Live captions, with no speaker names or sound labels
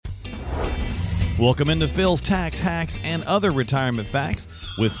Welcome into Phil's Tax Hacks and Other Retirement Facts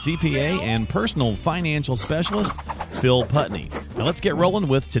with CPA and personal financial specialist Phil Putney. Now let's get rolling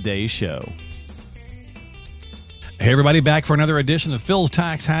with today's show. Hey everybody, back for another edition of Phil's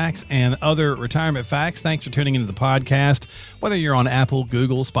Tax Hacks and Other Retirement Facts. Thanks for tuning into the podcast. Whether you're on Apple,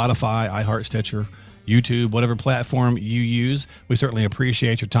 Google, Spotify, iHeart, Stitcher, YouTube, whatever platform you use, we certainly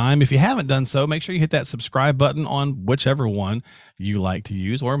appreciate your time. If you haven't done so, make sure you hit that subscribe button on whichever one you like to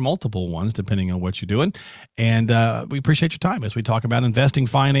use, or multiple ones, depending on what you're doing. And we appreciate your time as we talk about investing,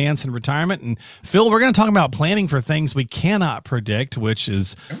 finance, and retirement. And Phil, we're going to talk about planning for things we cannot predict, which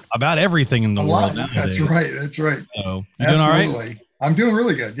is about everything in the world nowadays. That's right. So, you doing all right? I'm doing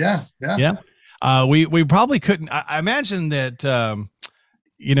really good. Yeah. We probably couldn't. I imagine that.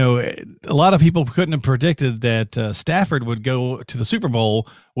 A lot of people couldn't have predicted that Stafford would go to the Super Bowl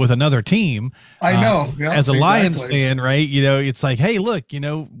with another team. I know. As a Lions fan, right? It's like, hey, look,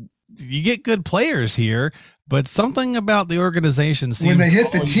 you get good players here, but something about the organization seems when they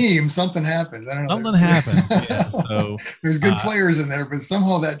hit the team, something happens. I don't know. Something happens. Yeah, so there's good players in there, but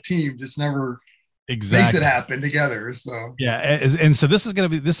somehow that team just never makes it happen together. So and so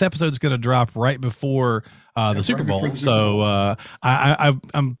this episode is going to drop right before the Super Bowl. So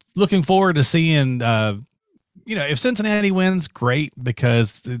I'm looking forward to seeing if Cincinnati wins, great,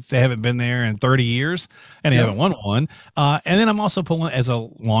 because they haven't been there in 30 years and they haven't won one. And then I'm also pulling as a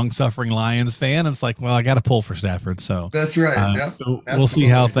long-suffering Lions fan. It's like, well, I got to pull for Stafford. So that's right. We'll see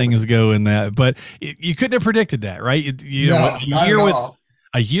how things go in that. But you couldn't have predicted that, right? Not at all.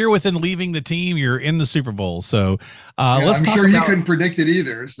 A year within leaving the team, you're in the Super Bowl. So I'm sure you couldn't predict it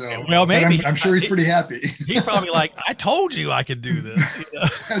either. So maybe I'm sure he's pretty happy. He's probably like, I told you I could do this.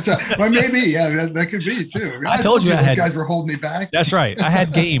 Well, maybe, that could be too. I told you those guys were holding me back. That's right. I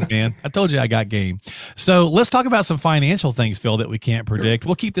had game, man. I told you I got game. So let's talk about some financial things, Phil, that we can't predict. Sure.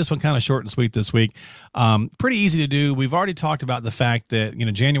 We'll keep this one kind of short and sweet this week. Pretty easy to do. We've already talked about the fact that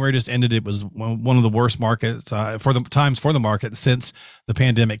January just ended. It was one of the worst markets for the market since the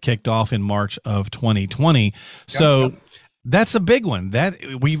pandemic kicked off in March of 2020. So that's a big one. That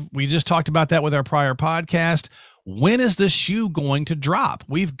we just talked about that with our prior podcast. When is the shoe going to drop?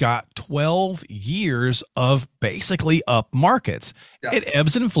 We've got 12 years of basically up markets. Yes. It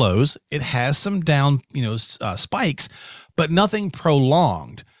ebbs and flows. It has some down, spikes, but nothing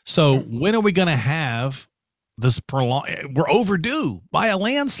prolonged. So when are we going to have this prolonged? We're overdue by a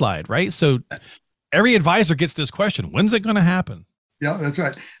landslide, right? So every advisor gets this question: when's it going to happen? Yeah, that's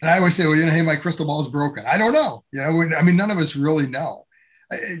right. And I always say, well, hey, my crystal ball is broken. I don't know. None of us really know.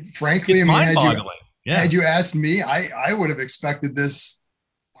 Frankly, had you asked me, I would have expected this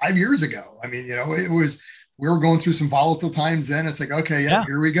 5 years ago. We were going through some volatile times then. It's like, okay,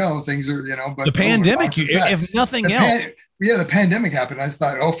 here we go. Things are, but the pandemic, if nothing else. The pandemic happened. I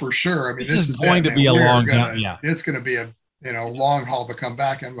thought, oh, for sure. This is going to be a long time. It's going to be a long haul to come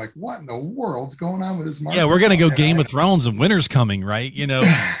back. I'm like, what in the world's going on with this market? Yeah, we're going to go Game of Thrones and winter's coming, right?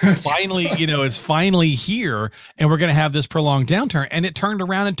 Finally, it's finally here, and we're going to have this prolonged downturn, and it turned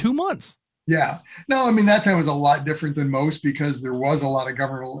around in 2 months. Yeah. No, that time was a lot different than most because there was a lot of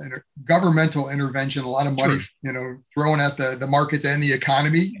governmental intervention, a lot of money, thrown at the markets and the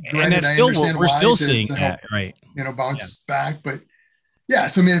economy. And I understand we're why still to seeing help, that, right? Bounce back. But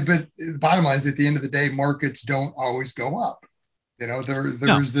but the bottom line is at the end of the day, markets don't always go up.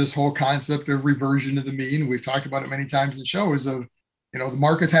 There's this whole concept of reversion to the mean. We've talked about it many times in shows of, the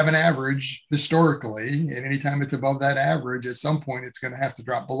markets have an average historically, and anytime it's above that average, at some point it's going to have to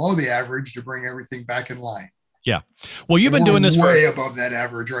drop below the average to bring everything back in line. Yeah. Well, you've been doing this way above that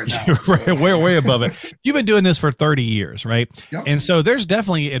average right now. Way above it. You've been doing this for 30 years, right? Yep. And so there's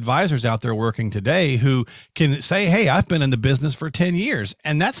definitely advisors out there working today who can say, hey, I've been in the business for 10 years.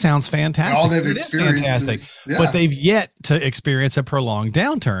 And that sounds fantastic. And all they've experienced is, but they've yet to experience a prolonged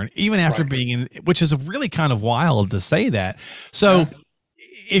downturn, even after being in, which is really kind of wild to say that. So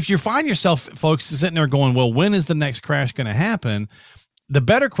if you find yourself, folks, sitting there going, well, when is the next crash going to happen? The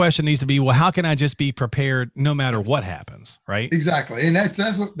better question needs to be, well, how can I just be prepared no matter what happens, right? Exactly. And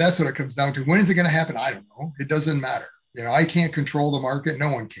that's what it comes down to. When is it going to happen? I don't know. It doesn't matter. I can't control the market. No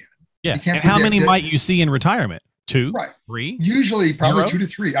one can. Yeah. And how many might you see in retirement? 2, 3? Usually probably 2 to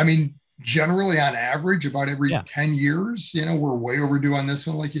 3. Generally on average, about every 10 years, we're way overdue on this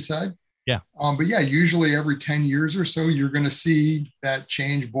one, like you said. Yeah. But every 10 years or so, you're going to see that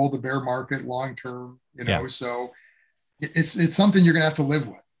change, bull to bear market long-term, so it's something you're going to have to live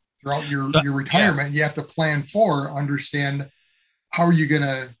with throughout your retirement. You have to plan for, understand how are you going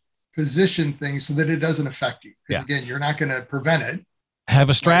to position things so that it doesn't affect you. Because again, you're not going to prevent it.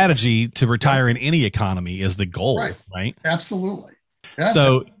 Have a strategy to retire in any economy is the goal, right? Absolutely. Yeah.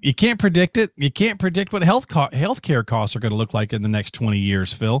 So you can't predict it. You can't predict what healthcare costs are going to look like in the next 20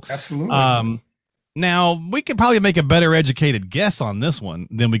 years, Phil. Absolutely. Now we could probably make a better educated guess on this one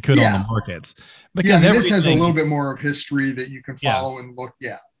than we could on the markets, because this has a little bit more of history that you can follow and look.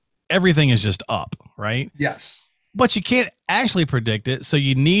 Yeah. Everything is just up, right? Yes. But you can't actually predict it. So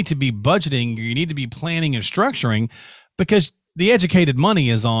you need to be budgeting, you need to be planning and structuring, because the educated money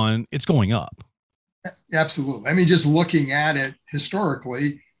is on, it's going up. Absolutely. I mean, just looking at it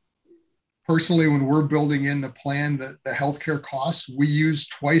historically, personally, when we're building in the plan, the healthcare costs, we use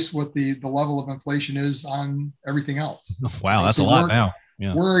twice what the level of inflation is on everything else. Wow, that's a lot now.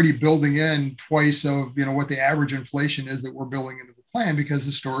 Yeah. We're already building in twice of what the average inflation is that we're building into the plan, because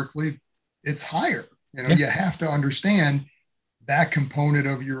historically it's higher. You have to understand that component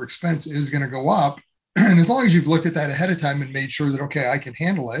of your expense is going to go up. And as long as you've looked at that ahead of time and made sure that, okay, I can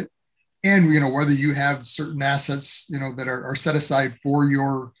handle it. And, whether you have certain assets, that are set aside for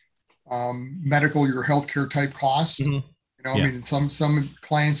your medical, your healthcare type costs. Mm-hmm. I mean, some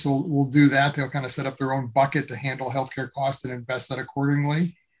clients will do that. They'll kind of set up their own bucket to handle healthcare costs and invest that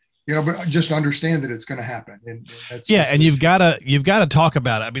accordingly. But just understand that it's going to happen. And you've got to talk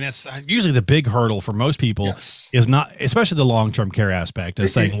about it. I mean, that's usually the big hurdle for most people is not, especially the long-term care aspect,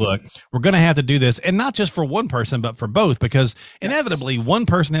 is saying, look, we're going to have to do this, and not just for one person, but for both, because inevitably one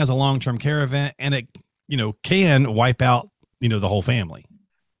person has a long-term care event, and it, can wipe out, the whole family.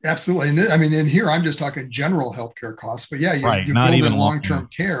 Absolutely. And and here I'm just talking general healthcare costs, but you're building long-term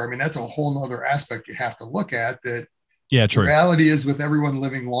care. I mean, that's a whole nother aspect you have to look at. That true. The reality is, with everyone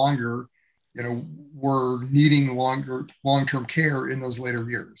living longer, we're needing long-term care in those later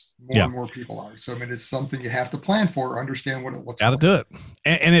years. More and more people are. So, I mean, it's something you have to plan for, understand what it looks like. Got to do it.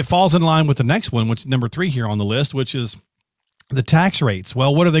 And it falls in line with the next one, which is number 3 here on the list, which is the tax rates.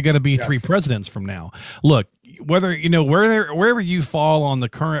 Well, what are they going to be 3 presidents from now? Look, whether, wherever you fall on the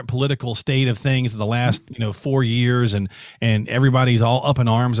current political state of things in the last, 4 years, and everybody's all up in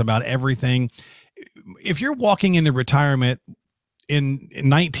arms about everything. If you're walking into retirement in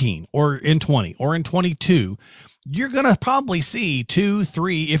 19 or in 20 or in 22, you're going to probably see 2,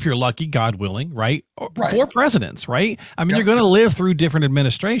 3, if you're lucky, God willing, right? 4 presidents, right? I mean, you're going to live through different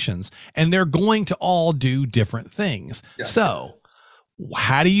administrations, and they're going to all do different things. So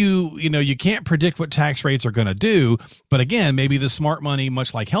how do you can't predict what tax rates are going to do, but again, maybe the smart money,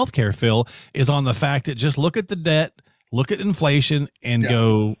 much like healthcare, Phil, is on the fact that just look at the debt, look at inflation, and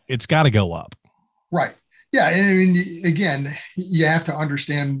go, it's got to go up. Right. Yeah. And I mean, again, you have to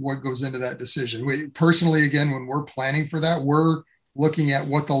understand what goes into that decision. Personally, again, when we're planning for that, we're looking at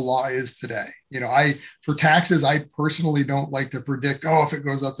what the law is today. For taxes, I personally don't like to predict, if it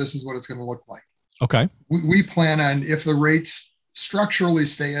goes up, this is what it's going to look like. Okay. We plan on, if the rates structurally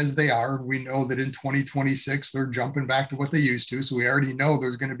stay as they are, we know that in 2026, they're jumping back to what they used to. So we already know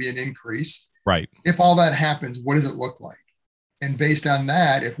there's going to be an increase. Right. If all that happens, what does it look like? And based on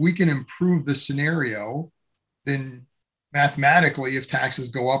that, if we can improve the scenario, then mathematically, if taxes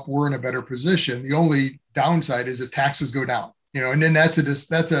go up, we're in a better position. The only downside is if taxes go down, and then that's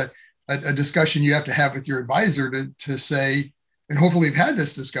a discussion you have to have with your advisor to say, and hopefully you've had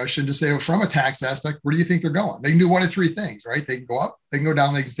this discussion to say, from a tax aspect, where do you think they're going? They can do one of 3 things, right? They can go up, they can go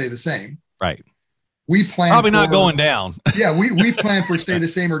down, they can stay the same. Right. We plan probably not going down. we plan for stay the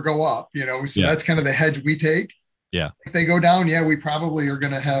same or go up, so that's kind of the hedge we take. Yeah. If they go down, we probably are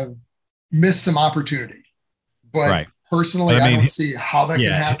going to have missed some opportunity. But personally, I don't see how that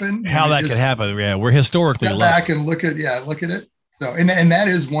can happen. How that could happen. Yeah. We're historically step back and look at it. So, and that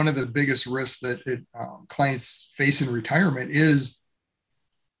is one of the biggest risks that clients face in retirement is,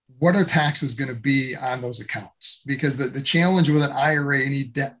 what are taxes going to be on those accounts? Because the challenge with an IRA,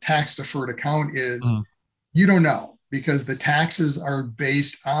 any tax deferred account, is you don't know, because the taxes are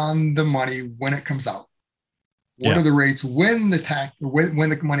based on the money when it comes out. What are the rates when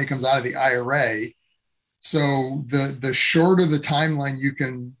the money comes out of the IRA? So the shorter the timeline you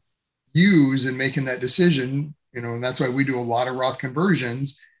can use in making that decision, and that's why we do a lot of Roth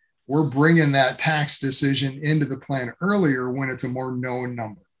conversions. We're bringing that tax decision into the plan earlier when it's a more known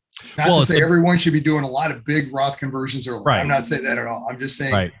number. Not to say everyone should be doing a lot of big Roth conversions early. Right. I'm not saying that at all. I'm just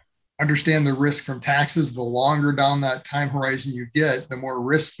saying, understand the risk from taxes. The longer down that time horizon you get, the more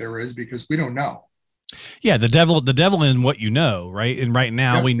risk there is, because we don't know. Yeah, the devil in what right? And right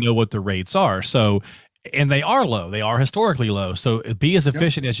now we know what the rates are. So, and they are low. They are historically low. So be as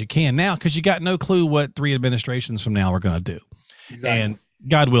efficient as you can now, because you got no clue what 3 administrations from now are going to do. Exactly. And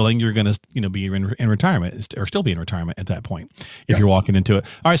God willing, you're going to be in retirement, or still be in retirement at that point if you're walking into it.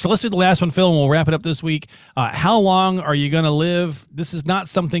 All right, so let's do the last one, Phil, and we'll wrap it up this week. How long are you going to live? This is not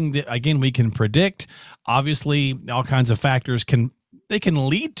something that, again, we can predict. Obviously, all kinds of factors can they can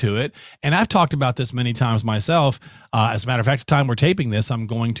lead to it. And I've talked about this many times myself. As a matter of fact, the time we're taping this, I'm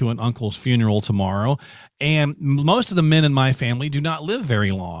going to an uncle's funeral tomorrow. And most of the men in my family do not live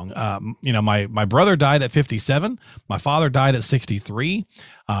very long. My brother died at 57. My father died at 63.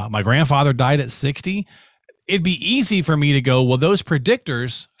 My grandfather died at 60. It'd be easy for me to go, well, those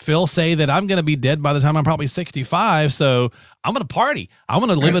predictors, Phil, say that I'm going to be dead by the time I'm probably 65. So I'm going to party. I'm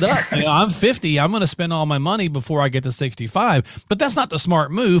going to live it up. I'm 50. I'm going to spend all my money before I get to 65. But that's not the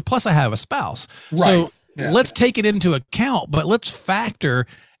smart move. Plus, I have a spouse. Right. So let's take it into account, but let's factor,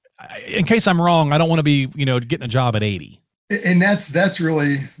 in case I'm wrong, I don't want to be, getting a job at 80. And that's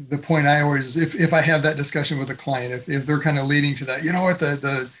really the point I always, if I have that discussion with a client, if they're kind of leading to that,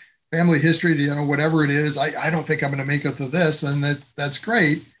 the family history, whatever it is, I don't think I'm going to make it to this. And that's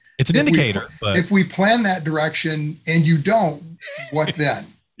great. It's an indicator. If we plan that direction and you don't, what then?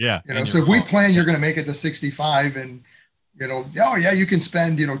 Yeah. So if we plan, you're going to make it to 65 and, you can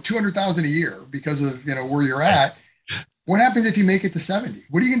spend, $200,000 a year because of, where you're at. What happens if you make it to 70?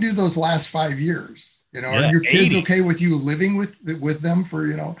 What are you going to do those last 5 years? Are your kids 80. Okay with you living with them for,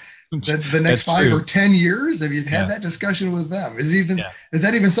 the next 5 or 10 years? Have you had that discussion with them? Is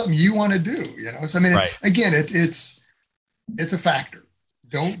that even something you want to do? So, again, it's a factor.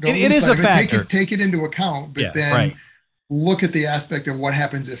 Don't it is a factor. Take it into account, but then look at the aspect of what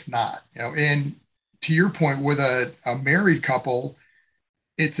happens if not, and to your point with a married couple,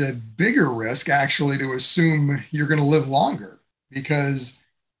 it's a bigger risk actually to assume you're going to live longer because,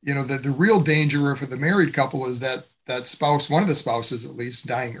 the real danger for the married couple is that spouse, one of the spouses at least,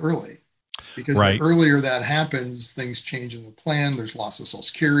 dying early. Because the earlier that happens, things change in the plan. There's loss of Social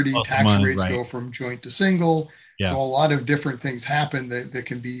Security, tax rates go from joint to single. Yeah. So a lot of different things happen that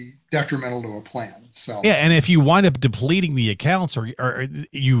can be detrimental to a plan. So and if you wind up depleting the accounts or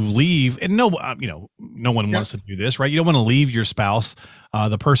you leave, and no one wants to do this, right? You don't want to leave your spouse,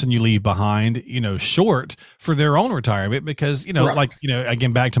 the person you leave behind, short for their own retirement because,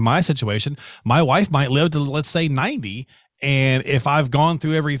 again, back to my situation, my wife might live to, let's say, 90. And if I've gone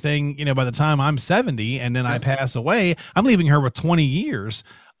through everything, by the time I'm 70 and then I pass away, I'm leaving her with 20 years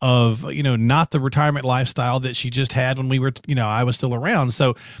of, not the retirement lifestyle that she just had when we were, I was still around.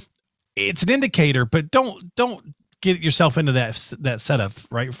 So it's an indicator, but don't get yourself into that setup,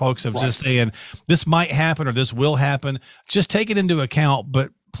 right, folks, of just saying this might happen or this will happen. Just take it into account, but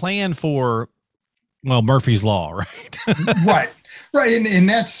plan for, Murphy's Law, right? Right. And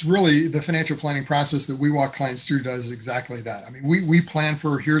that's really the financial planning process that we walk clients through does exactly that. I mean, we plan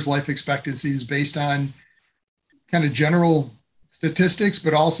for here's life expectancies based on kind of general statistics,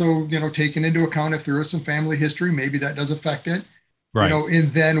 but also, taking into account if there is some family history, maybe that does affect it. Right. And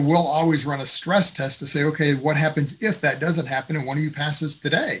then we'll always run a stress test to say, okay, what happens if that doesn't happen and one of you passes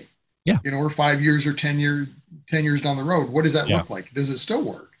today? Yeah. Or 5 years or 10 years down the road, what does that look like? Does it still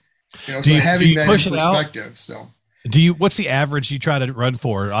work? So having that in perspective. So what's the average you try to run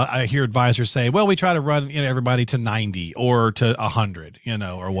for? I hear advisors say, well, we try to run everybody to 90 or to 100,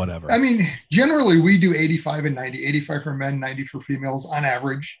 or whatever. I mean, generally we do 85 and 90, 85 for men, 90 for females on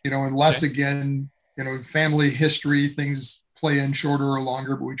average, unless again, family history, things play in shorter or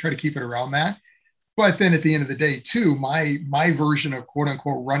longer, but we try to keep it around that. But then at the end of the day too, my version of quote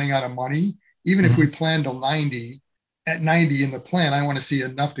unquote running out of money, even if we plan till 90, at 90 in the plan, I want to see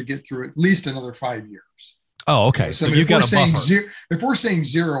enough to get through at least another 5 years. Oh, okay. So you've got a buffer. If we're saying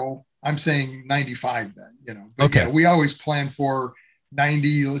 0, I'm saying 95 then, But okay. We always plan for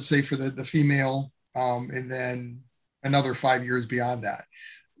 90, let's say for the female, and then another 5 years beyond that.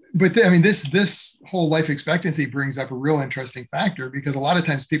 But this whole life expectancy brings up a real interesting factor because a lot of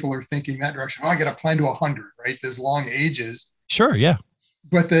times people are thinking that direction. I got to plan to 100, right? There's long ages. Sure. Yeah.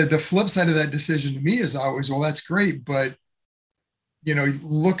 But the flip side of that decision to me is always, well, that's great, but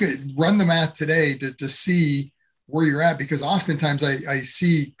run the math today to see where you're at, because oftentimes I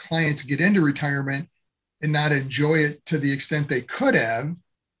see clients get into retirement and not enjoy it to the extent they could have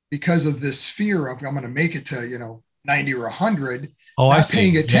because of this fear of I'm going to make it to, 90 or 100, not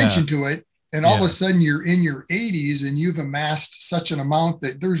paying attention to it. And all of a sudden you're in your 80s and you've amassed such an amount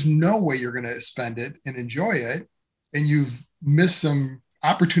that there's no way you're going to spend it and enjoy it. And you've missed some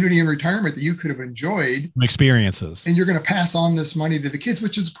opportunity in retirement that you could have enjoyed, experiences, and you're going to pass on this money to the kids,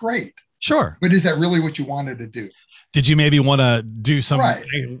 which is great. Sure. But is that really what you wanted to do? Did you maybe want to do some,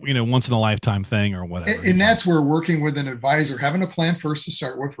 once in a lifetime thing or whatever? And that's where working with an advisor, having a plan first to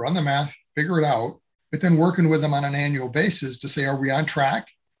start with, run the math, figure it out, but then working with them on an annual basis to say, are we on track?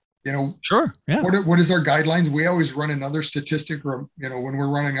 Sure. Yeah. What is our guidelines? We always run another statistic or, when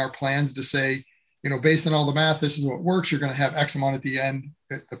we're running our plans to say, based on all the math, this is what works. You're going to have X amount at the end.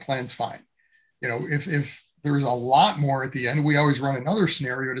 The plan's fine. If there's a lot more at the end. We always run another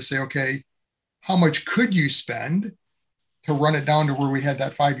scenario to say, okay, how much could you spend to run it down to where we had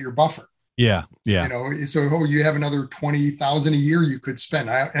that 5-year buffer? Yeah. So you have another 20,000 a year you could spend.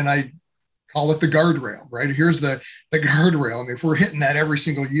 I call it the guardrail, right? Here's the guardrail. And if we're hitting that every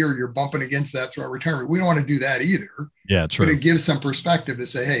single year, you're bumping against that throughout retirement. We don't want to do that either. Yeah, true. But it gives some perspective to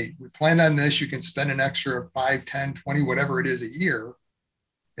say, hey, we planned on this. You can spend an extra 5, 10, 20, whatever it is a year,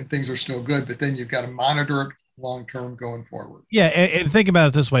 and things are still good. But then you've got to monitor it long-term going forward. Yeah. And think about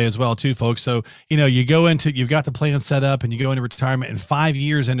it this way as well, too, folks. So, you've got the plan set up and you go into retirement, and 5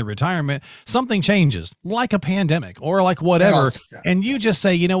 years into retirement, something changes, like a pandemic or like whatever. Yeah. And you just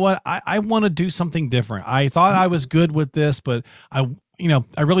say, you know what, I want to do something different. I thought I was good with this, but I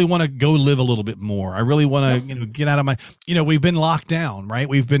really want to go live a little bit more. I really want to, get out of my, we've been locked down, right?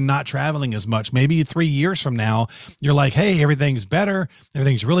 We've been not traveling as much. Maybe 3 years from now, you're like, hey, everything's better.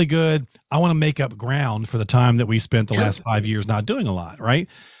 Everything's really good. I want to make up ground for the time that we spent the last 5 years not doing a lot, right?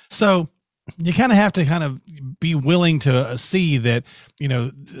 So you kind of have to be willing to see that,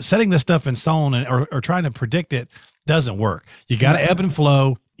 setting this stuff in stone or trying to predict it doesn't work. You got to ebb and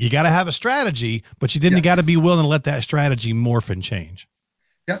flow. You got to have a strategy, but you got to be willing to let that strategy morph and change.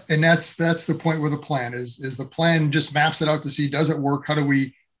 Yep. And that's the point where the plan is the plan just maps it out to see, does it work? How do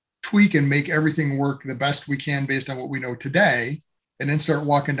we tweak and make everything work the best we can based on what we know today? And then start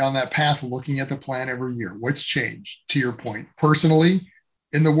walking down that path, looking at the plan every year. What's changed, to your point, personally,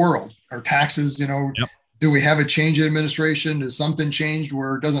 in the world? Our taxes, do we have a change in administration? Has something changed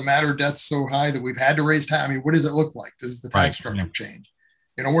where it doesn't matter, debt's so high that we've had to raise tax? I mean, what does it look like? Does the tax structure change?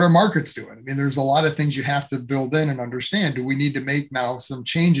 What are markets doing? I mean, there's a lot of things you have to build in and understand. Do we need to make now some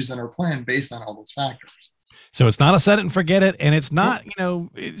changes in our plan based on all those factors? So it's not a set it and forget it. And it's not,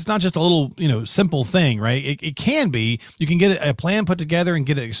 it's not just a little, simple thing, right? It can be, you can get a plan put together and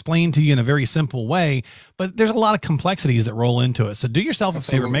get it explained to you in a very simple way, but there's a lot of complexities that roll into it. So do yourself a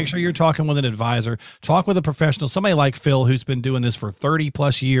favor, make sure you're talking with an advisor, talk with a professional, somebody like Phil, who's been doing this for 30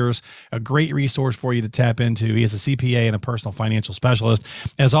 plus years, a great resource for you to tap into. He is a CPA and a personal financial specialist.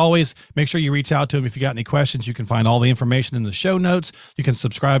 As always, make sure you reach out to him. If you got any questions, you can find all the information in the show notes. You can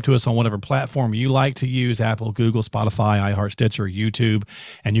subscribe to us on whatever platform you like to use, Apple, Google, Spotify, iHeart, Stitcher, YouTube,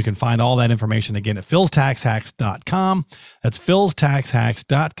 and you can find all that information again at philstaxhacks.com. That's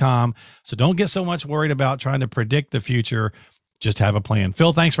philstaxhacks.com. So don't get so much worried about trying to predict the future. Just have a plan.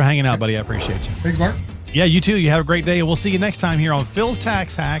 Phil, thanks for hanging out, buddy. I appreciate you. Thanks, Mark. Yeah, you too. You have a great day, and we'll see you next time here on Phil's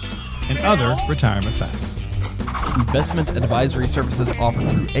Tax Hacks and other retirement facts. Investment advisory services offered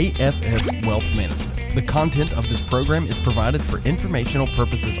through AFS Wealth Management. The content of this program is provided for informational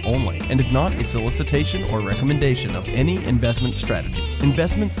purposes only and is not a solicitation or recommendation of any investment strategy.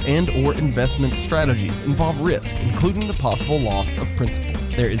 Investments and/or investment strategies involve risk, including the possible loss of principal.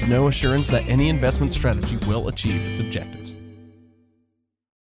 There is no assurance that any investment strategy will achieve its objectives.